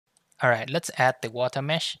Alright, let's add the water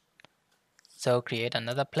mesh. So create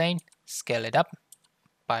another plane, scale it up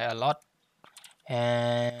by a lot,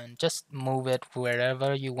 and just move it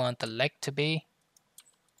wherever you want the leg to be.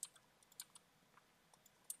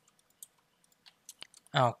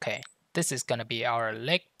 Okay, this is gonna be our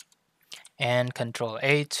leg, and Control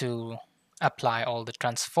A to apply all the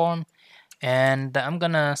transform, and I'm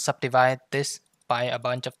gonna subdivide this by a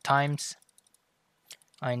bunch of times.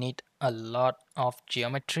 I need a lot of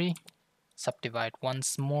geometry. Subdivide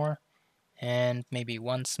once more, and maybe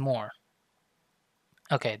once more.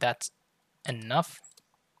 Okay, that's enough.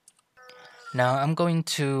 Now I'm going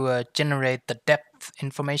to generate the depth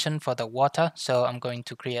information for the water, so I'm going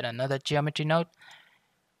to create another geometry node,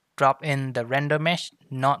 drop in the render mesh,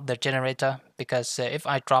 not the generator, because if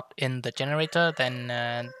I drop in the generator, then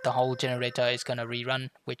the whole generator is going to rerun,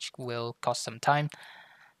 which will cost some time.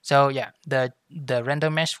 So yeah, the render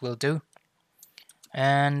mesh will do.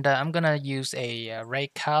 And I'm going to use a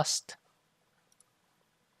raycast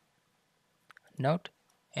node,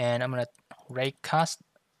 and I'm going to raycast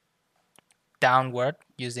downward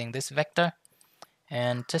using this vector,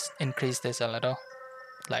 and just increase this a little,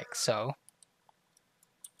 like so.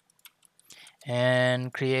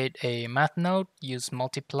 And create a math node, use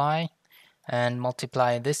multiply, and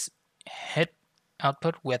multiply this head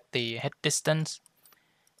output with the head distance,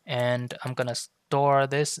 and I'm gonna store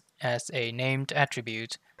this as a named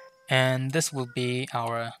attribute, and this will be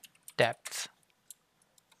our depth.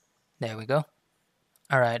 There we go.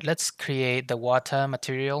 Alright, let's create the water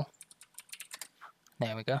material.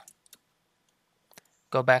 There we go.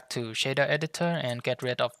 Go back to shader editor and get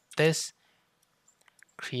rid of this.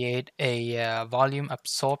 Create a volume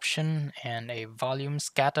absorption and a volume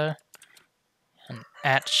scatter, and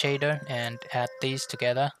add shader and add these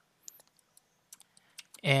together,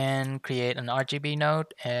 and create an RGB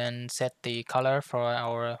node and set the color for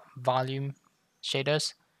our volume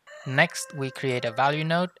shaders. Next, we create a value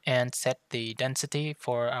node and set the density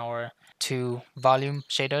for our two volume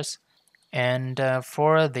shaders. And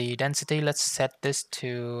for the density, let's set this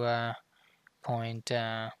to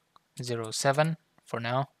 0.07 for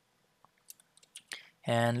now.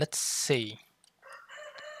 And let's see,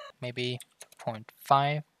 maybe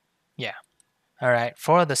 0.5. Yeah. Alright,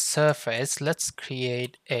 for the surface, let's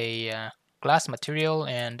create a glass material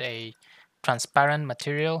and a transparent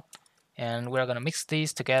material, and we're going to mix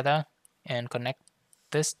these together and connect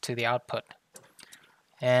this to the output.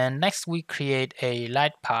 And next we create a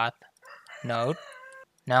light path node.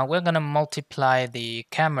 Now we're going to multiply the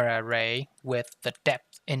camera ray with the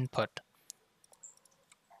depth input.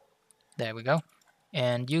 There we go.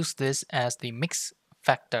 And use this as the mix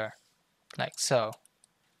factor, like so.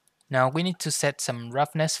 Now we need to set some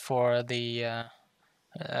roughness for the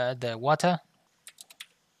water.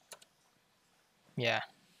 Yeah,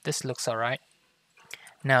 this looks alright.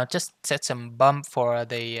 Now just set some bump for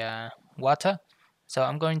the water. So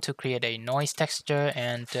I'm going to create a noise texture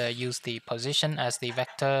and use the position as the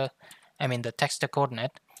vector, the texture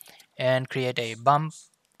coordinate, and create a bump.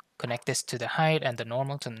 Connect this to the height and the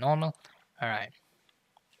normal to normal. Alright.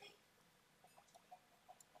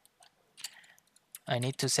 I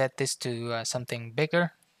need to set this to something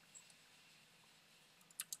bigger.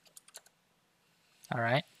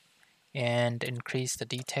 Alright. And increase the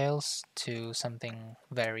details to something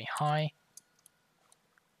very high.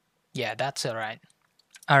 Yeah, that's alright.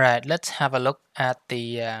 Alright, let's have a look at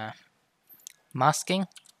the masking.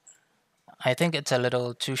 I think it's a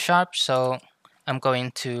little too sharp, so I'm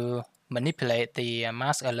going to manipulate the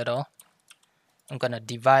mask a little. I'm gonna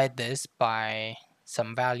divide this by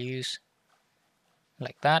some values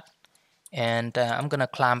like that, and I'm gonna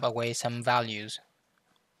clamp away some values.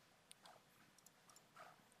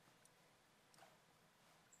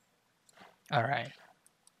 Alright,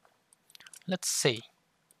 let's see.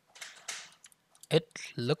 It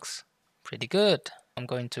looks pretty good. I'm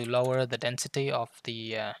going to lower the density of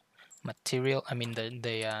the material,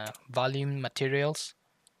 the volume materials.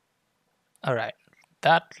 Alright,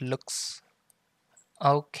 that looks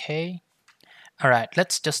okay. Alright,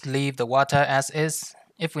 let's just leave the water as is.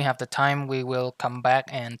 If we have the time, we will come back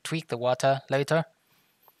and tweak the water later.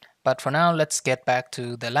 But for now, let's get back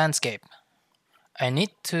to the landscape. I need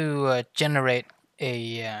to generate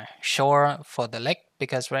a shore for the lake,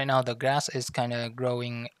 because right now the grass is kind of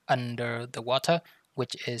growing under the water,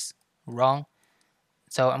 which is wrong.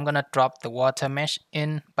 So I'm gonna drop the water mesh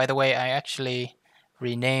in. By the way, I actually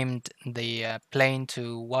renamed the plane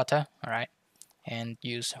to water, alright, and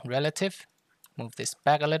use relative. Move this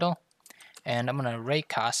back a little, and I'm gonna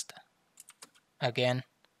raycast again,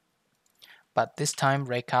 but this time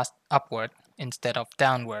raycast upward instead of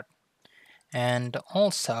downward. And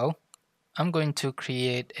also I'm going to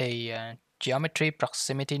create a geometry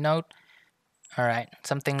proximity node. All right,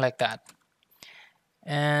 something like that.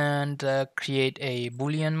 And create a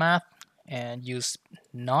Boolean math and use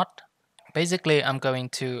not. Basically, I'm going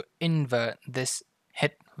to invert this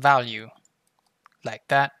hit value like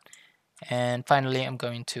that. And finally, I'm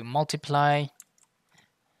going to multiply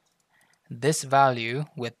this value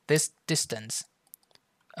with this distance.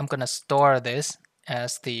 I'm going to store this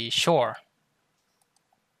as the shore.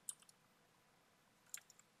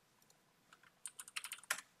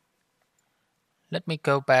 Let me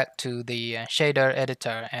go back to the shader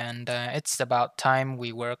editor, and it's about time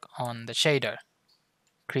we work on the shader.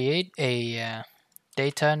 Create a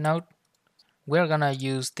data node. We're gonna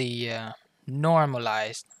use the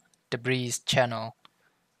normalized debris channel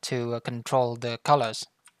to control the colors.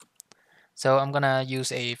 So I'm gonna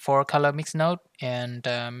use a 4-color mix node and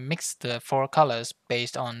mix the 4 colors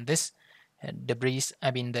based on this debris,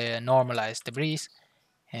 the normalized debris.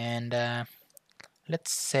 And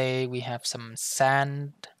let's say we have some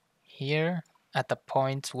sand here at the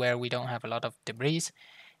point where we don't have a lot of debris,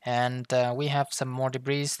 and we have some more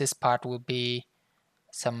debris. This part will be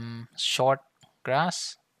some short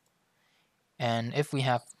grass, and if we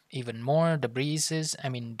have even more debris,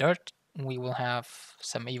 dirt, we will have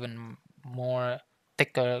some even more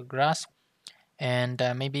thicker grass. And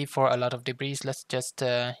maybe for a lot of debris, let's just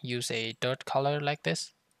use a dirt color like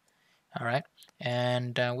this. All right,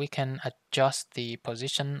 and we can adjust the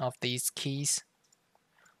position of these keys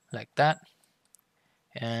like that.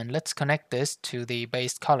 And let's connect this to the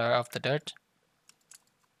base color of the dirt.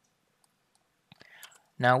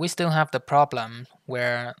 Now we still have the problem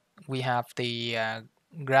where we have the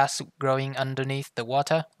grass growing underneath the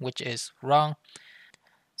water, which is wrong.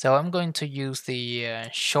 So I'm going to use the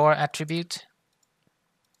shore attribute.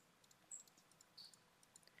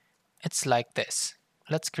 It's like this.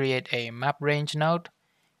 Let's create a map range node,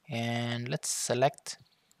 and let's select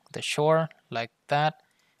the shore like that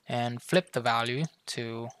and flip the value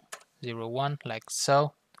to 0, 1 like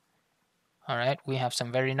so. Alright, we have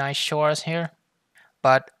some very nice shores here,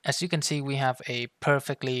 but as you can see, we have a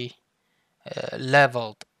perfectly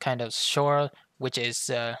leveled kind of shore, which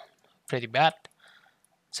is pretty bad.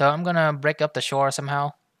 So I'm gonna break up the shore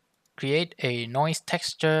somehow. Create a noise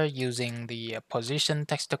texture using the position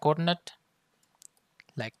texture coordinate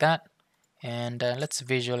like that. And let's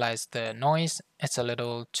visualize the noise. It's a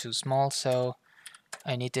little too small, so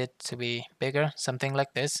I need it to be bigger, something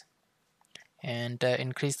like this. And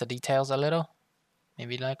increase the details a little,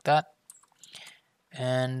 maybe like that.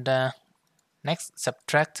 And next,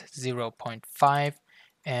 subtract 0.5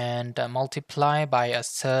 and multiply by a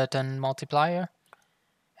certain multiplier.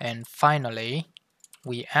 And finally,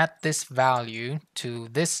 we add this value to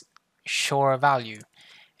this shore value.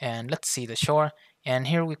 And let's see the shore. And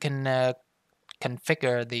here we can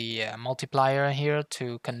configure the multiplier here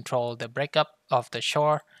to control the breakup of the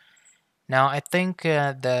shore. Now I think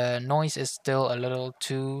the noise is still a little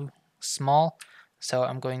too small, so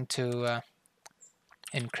I'm going to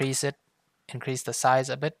increase the size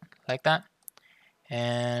a bit like that.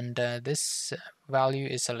 And this value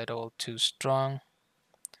is a little too strong,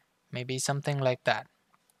 maybe something like that.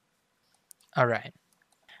 Alright,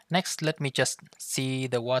 next let me just see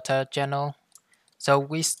the water channel. So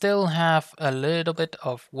we still have a little bit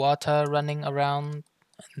of water running around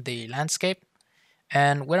the landscape,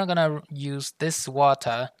 and we're gonna use this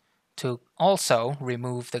water to also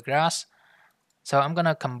remove the grass. So I'm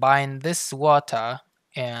gonna combine this water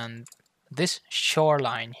and this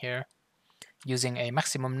shoreline here using a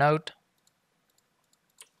maximum node.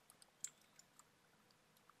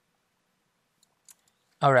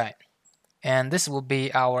 Alright, and this will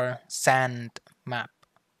be our sand map.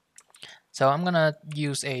 So I'm gonna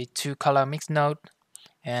use a 2-color mix node,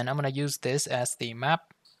 and I'm gonna use this as the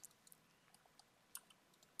map.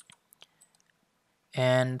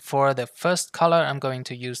 And for the first color, I'm going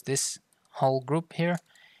to use this whole group here.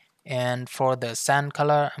 And for the sand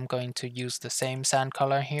color, I'm going to use the same sand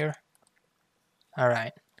color here.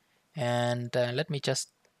 Alright, and let me just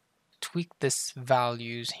tweak this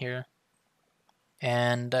values here.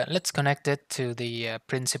 And let's connect it to the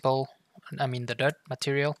the dirt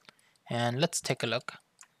material. And let's take a look.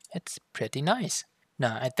 It's pretty nice.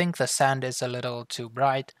 Now, I think the sand is a little too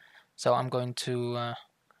bright, so I'm going to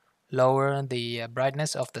lower the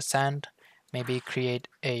brightness of the sand. Maybe create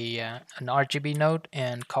an RGB node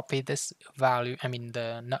and copy this value,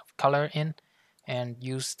 the color in, and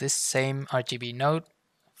use this same RGB node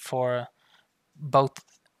for both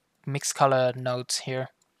mixed color nodes here.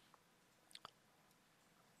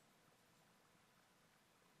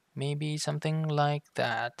 Maybe something like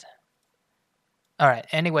that. Alright,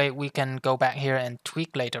 anyway, we can go back here and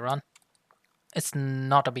tweak later on. It's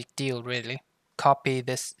not a big deal really. Copy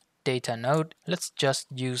this data node. Let's just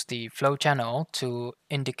use the flow channel to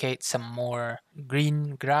indicate some more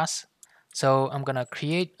green grass. So I'm gonna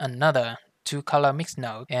create another 2-color mix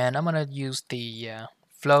node, and I'm gonna use the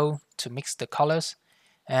flow to mix the colors.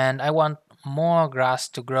 And I want more grass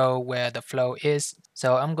to grow where the flow is,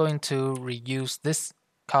 so I'm going to reuse this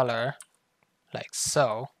color like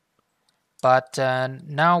so. But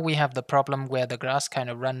now we have the problem where the grass kind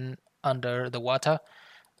of run under the water,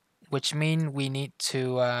 which means we need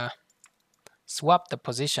to swap the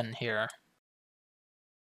position here.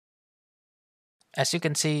 As you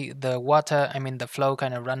can see, the water, I mean the flow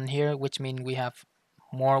kind of run here, which means we have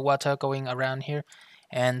more water going around here,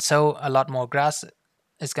 and so a lot more grass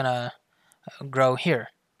is gonna grow here.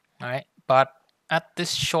 All right, but at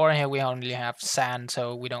this shore here we only have sand,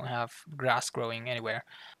 so we don't have grass growing anywhere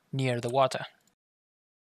near the water.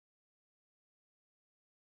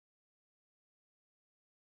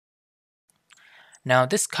 Now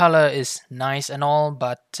this color is nice and all,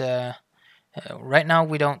 but right now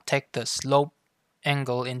we don't take the slope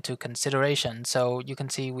angle into consideration. So you can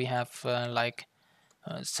see we have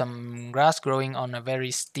some grass growing on a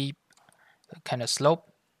very steep kind of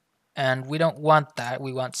slope, and we don't want that.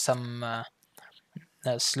 We want some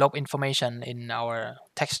slope information in our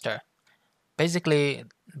texture. Basically,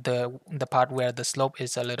 the part where the slope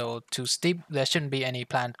is a little too steep, there shouldn't be any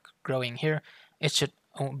plant growing here. It should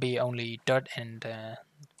be only dirt and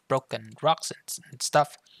broken rocks and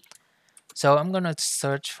stuff. So I'm gonna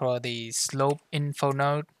search for the slope info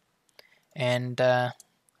node, and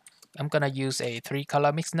I'm gonna use a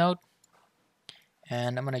 3-color mix node,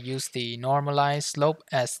 and I'm gonna use the normalized slope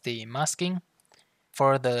as the masking.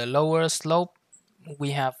 For the lower slope,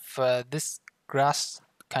 we have this grass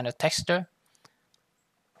kind of texture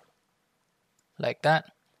like that,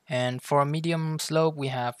 and for medium slope we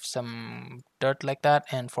have some dirt like that,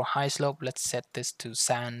 and for high slope let's set this to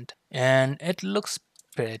sand, and it looks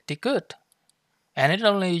pretty good. And it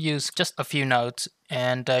only uses just a few nodes,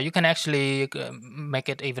 and you can actually make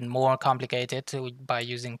it even more complicated by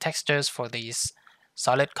using textures for these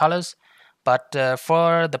solid colors. But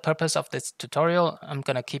for the purpose of this tutorial, I'm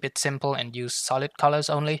gonna keep it simple and use solid colors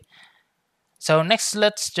only. So next,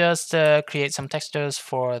 let's just create some textures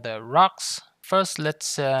for the rocks. First,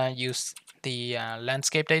 let's use the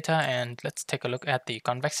landscape data, and let's take a look at the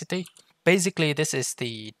convexity. Basically, this is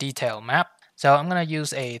the detail map. So I'm gonna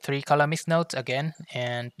use a 3-color mix node again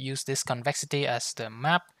and use this convexity as the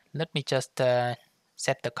map. Let me just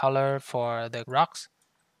set the color for the rocks,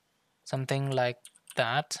 something like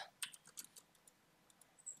that.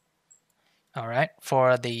 All right,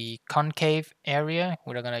 for the concave area,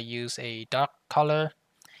 we're gonna use a dark color,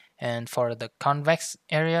 and for the convex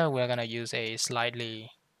area, we're gonna use a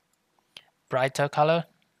slightly brighter color,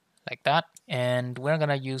 like that. And we're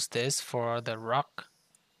gonna use this for the rock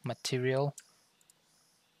material.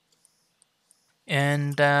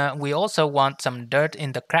 And we also want some dirt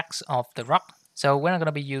in the cracks of the rock. So we're going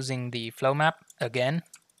to be using the flow map again,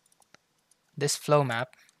 this flow map.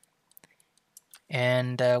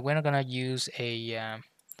 And we're going to use a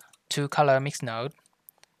 2-color mix node.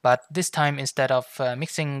 But this time, instead of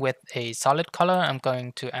mixing with a solid color, I'm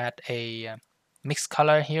going to add a mixed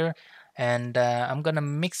color here. And I'm going to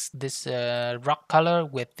mix this rock color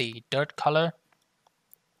with the dirt color,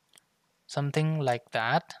 something like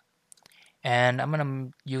that. And I'm gonna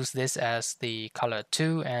use this as the color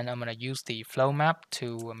 2, and I'm gonna use the flow map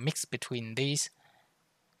to mix between these.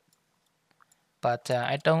 But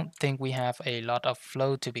I don't think we have a lot of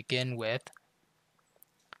flow to begin with,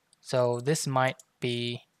 so this might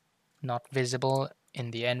be not visible in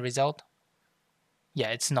the end result. Yeah,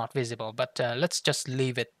 it's not visible, but let's just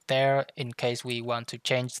leave it there in case we want to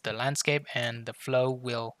change the landscape, and the flow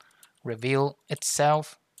will reveal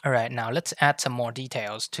itself. Alright, now let's add some more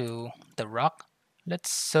details to the rock. Let's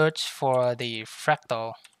search for the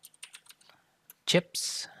fractal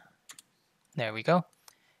chips. There we go.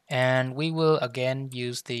 And we will again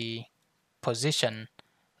use the position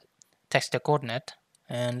texture coordinate.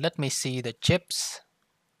 And let me see the chips.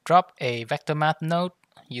 Drop a vector math node,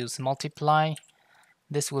 use multiply.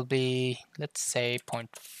 This will be, let's say,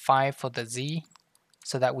 0.5 for the z,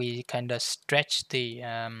 so that we kind of stretch the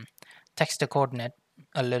texture coordinate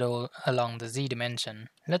a little along the z dimension.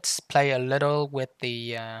 Let's play a little with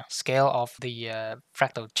the scale of the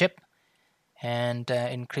fractal chip, and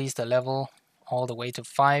increase the level all the way to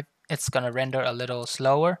 5. It's gonna render a little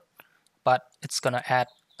slower, but it's gonna add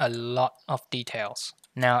a lot of details.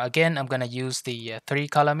 Now again, I'm gonna use the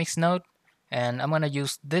 3-color mix node, and I'm gonna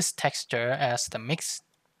use this texture as the mix.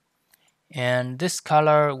 And this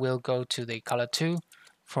color will go to the color 2.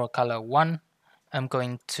 For color 1, I'm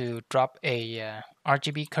going to drop a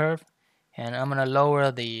RGB curve, and I'm going to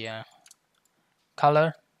lower the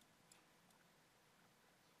color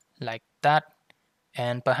like that,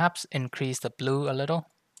 and perhaps increase the blue a little.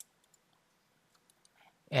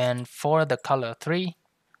 And for the color 3,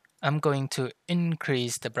 I'm going to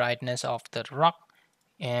increase the brightness of the rock.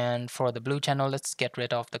 And for the blue channel, let's get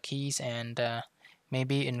rid of the keys and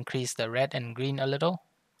maybe increase the red and green a little,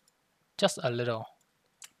 just a little.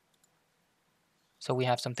 So we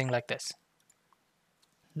have something like this.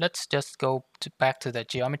 Let's just go back to the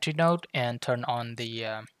geometry node and turn on the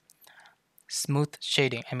smooth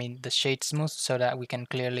shading, the shade smooth, so that we can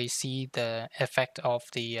clearly see the effect of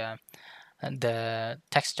the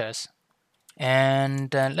textures.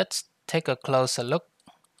 And let's take a closer look.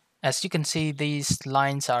 As you can see, these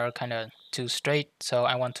lines are kind of too straight, so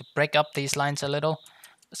I want to break up these lines a little.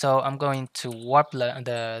 So I'm going to warp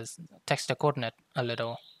the texture coordinate a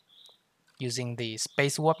little using the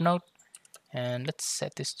space warp node, and let's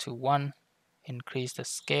set this to 1. Increase the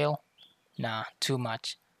scale. Nah, too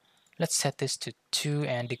much. Let's set this to 2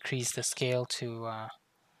 and decrease the scale to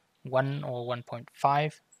 1 or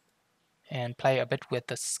 1.5, and play a bit with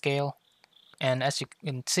the scale. And as you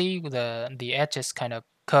can see, the edges kind of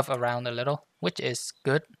curve around a little, which is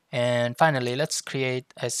good. And finally, let's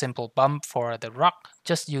create a simple bump for the rock.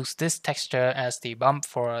 Just use this texture as the bump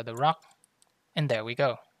for the rock, and there we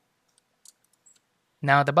go.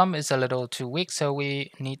 Now the bump is a little too weak, so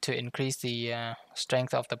we need to increase the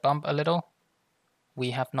strength of the bump a little.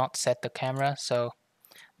 We have not set the camera, so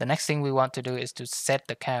the next thing we want to do is to set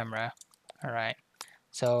the camera. Alright,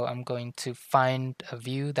 so I'm going to find a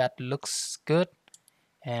view that looks good,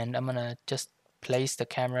 and I'm gonna just place the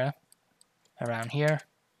camera around here.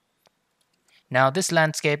 Now this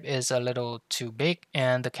landscape is a little too big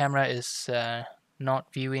and the camera is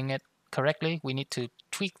not viewing it correctly. We need to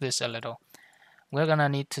tweak this a little. We're gonna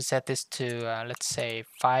need to set this to let's say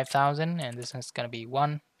 5,000, and this is gonna be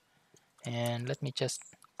 1. And let me just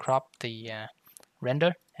crop the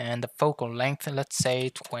render, and the focal length, let's say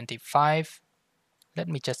 25. Let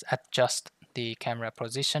me just adjust the camera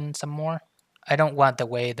position some more. I don't want the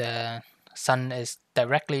way the sun is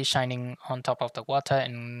directly shining on top of the water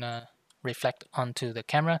and reflect onto the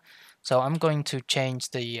camera, so I'm going to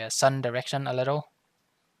change the sun direction a little.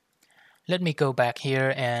 Let me go back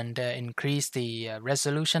here and increase the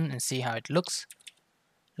resolution and see how it looks.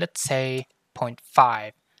 Let's say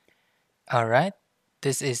 0.5. Alright,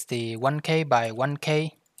 this is the 1K by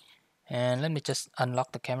 1K, and let me just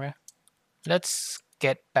unlock the camera. Let's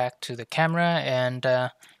get back to the camera, and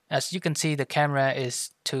as you can see, the camera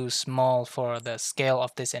is too small for the scale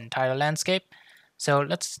of this entire landscape. So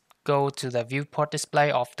let's go to the viewport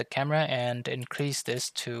display of the camera and increase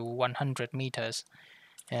this to 100 meters.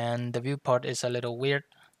 And the viewport is a little weird,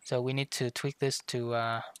 so we need to tweak this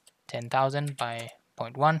to 10,000 by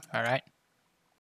 0.1. Alright,